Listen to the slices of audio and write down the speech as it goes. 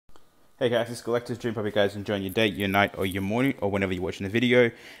Hey guys, it's Collector's Dream. Hope you guys enjoying your day, your night, or your morning, or whenever you're watching the video.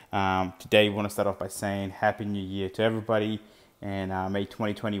 Today, we want to start off by saying Happy New Year to everybody, and may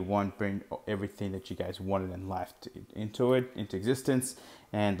 2021 bring everything that you guys wanted in life into existence,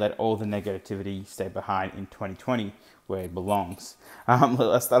 and let all the negativity stay behind in 2020 where it belongs.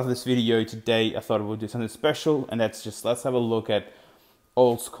 Let's start off this video today. I thought we'll do something special, and that's just let's have a look at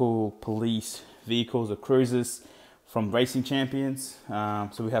old school police vehicles or cruisers from racing champions.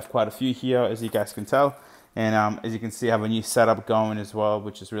 So we have quite a few here, as you guys can tell, and as you can see, I have a new setup going as well,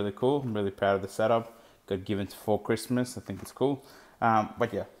 which is really cool. I'm really proud of the setup. Got given for Christmas. I think it's cool.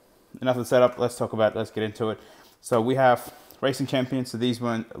 But yeah, enough of the setup. Let's get into it. So we have racing champions. So these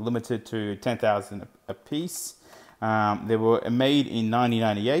weren't limited to 10,000 a piece. They were made in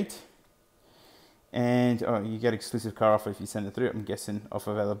 1998. And you get exclusive car offer if you send it through. I'm guessing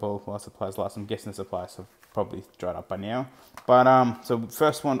offer available while supplies last. I'm guessing the supplies have probably dried up by now. But so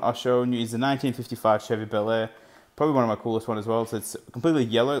first one I'll show you is the 1955 Chevy Bel Air. Probably one of my coolest ones as well. So it's completely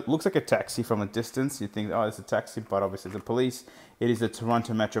yellow. It looks like a taxi from a distance. You think, oh, it's a taxi, but obviously it's a police. It is the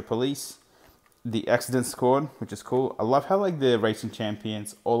Toronto Metro Police. The accident squad, which is cool. I love how like the racing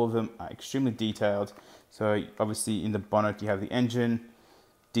champions, all of them are extremely detailed. So obviously in the bonnet you have the engine,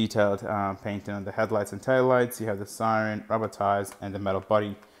 detailed painting on the headlights and taillights. You have the siren, rubber tires, and the metal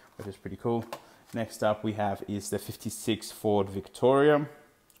body, which is pretty cool. Next up we have is the 56 Ford Victoria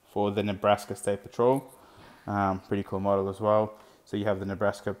for the Nebraska State Patrol. Pretty cool model as well. So you have the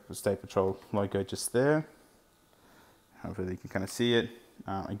Nebraska State Patrol logo just there. Hopefully you can kind of see it.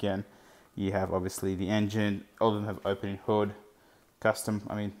 Again, you have obviously the engine. All of them have opening hood, custom,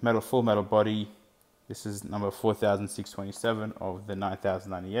 full metal body. This is number 4,627 of the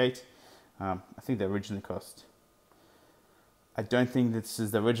 9,098. I think they originally cost. I don't think this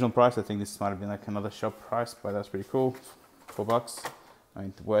is the original price. I think this might have been like another shop price, but that's pretty cool. $4.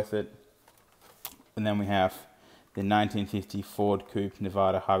 Worth it. And then we have the 1950 Ford Coupe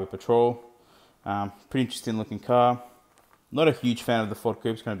Nevada Highway Patrol. Pretty interesting looking car. Not a huge fan of the Ford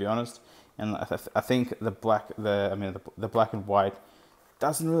Coupes, going to be honest. And I think the black and white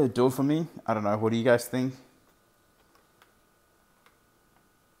doesn't really do it for me. I don't know. What do you guys think?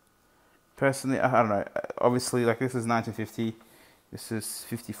 Personally, I don't know. Obviously, like this is 1950. This is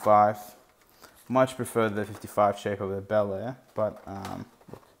 55. Much prefer the 55 shape of the Bel Air, but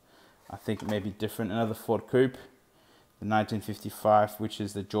look, I think it may be different. Another Ford Coupe, the 1955, which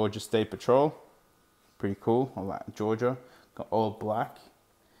is the Georgia State Patrol. Pretty cool. I like Georgia. Got all black.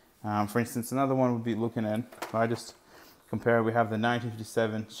 For instance, another one would be looking at. If I just compare, we have the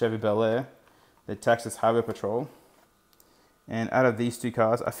 1957 Chevy Bel Air, the Texas Highway Patrol. And out of these two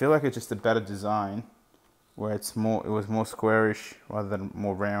cars, I feel like it's just a better design, where it was more squarish rather than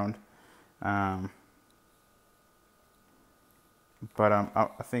more round. I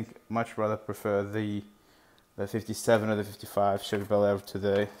think much rather prefer the 57 or the 55 Chevy Bel Air to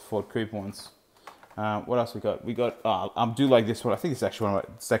the Ford Coupe ones. What else we got? I do like this one. I think it's actually one of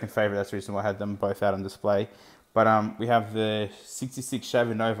my second favorite. That's the reason why I had them both out on display. But we have the 66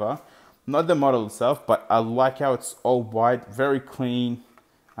 Chevy Nova. Not the model itself, but I like how it's all white, very clean.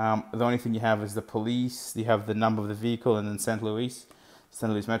 The only thing you have is the police. You have the number of the vehicle and then St. Louis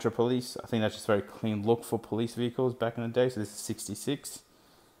Metro Police. I think that's just a very clean look for police vehicles back in the day. So this is 66.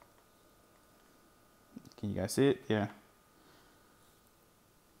 Can you guys see it? Yeah.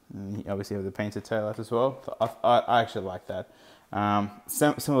 And you obviously have the painted taillights as well. I actually like that.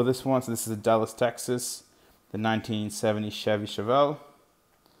 Some of this one, so this is the Dallas, Texas, the 1970 Chevy Chevelle.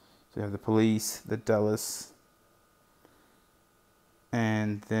 So you have the police, the Dallas,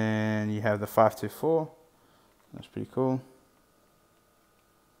 and then you have the 524. That's pretty cool.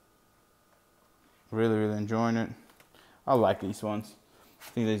 Really, really enjoying it. I like these ones. I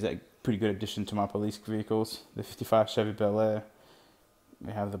think these are a pretty good addition to my police vehicles. The 55 Chevy Bel Air.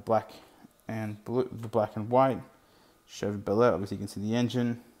 We have the black and blue, the black and white Chevy Bel Air. Obviously, you can see the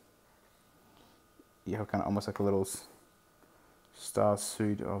engine. You have kind of almost like a little star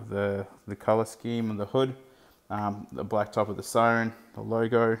suit of the color scheme on the hood. The black top of the siren, the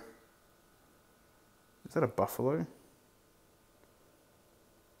logo. Is that a buffalo?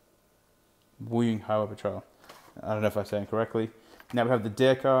 Wooing Highway Patrol. I don't know if I say it correctly. Now we have the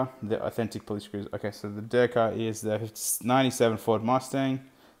dare car, the authentic police cruiser. Okay, so the dare car is the 97 Ford Mustang.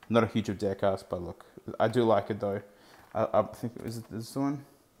 Not a huge of dare cars, but look, I do like it though. I think, is it this one?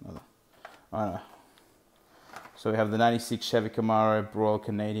 No. I don't know. So we have the 96 Chevy Camaro Royal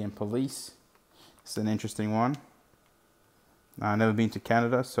Canadian Police. It's an interesting one. I've never been to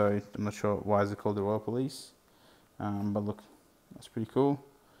Canada, so I'm not sure why is it called the Royal Police. But look, that's pretty cool.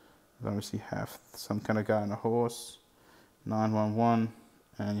 We obviously have some kind of guy on a horse. 911.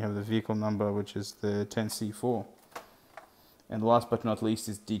 and you have the vehicle number, which is the 10C4. And last but not least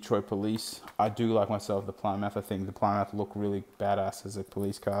is Detroit Police. I do like myself the Plymouth. I think the Plymouth look really badass as a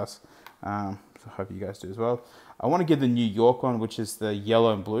police cars. So I hope you guys do as well. I want to get the New York one, which is the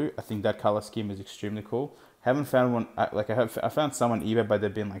yellow and blue. I think that color scheme is extremely cool. Haven't found one, I found some on eBay, but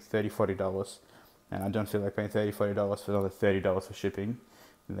they've been like $30, $40. And I don't feel like paying $30, $40 for another $30 for shipping.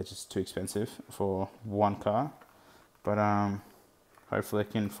 And that's just too expensive for one car. But hopefully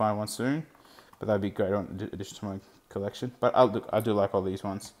I can find one soon. But that'd be great on addition to my collection. But I do like all these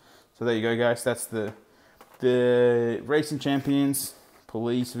ones. So there you go, guys. That's the Racing Champions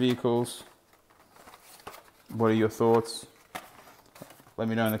police vehicles. What are your thoughts? Let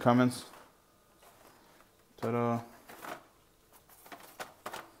me know in the comments. Ta-da.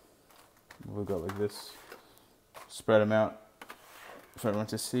 We've got like this. Spread them out for everyone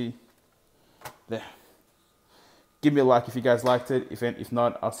to see. There. Give me a like if you guys liked it. If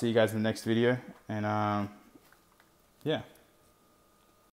not, I'll see you guys in the next video. And yeah.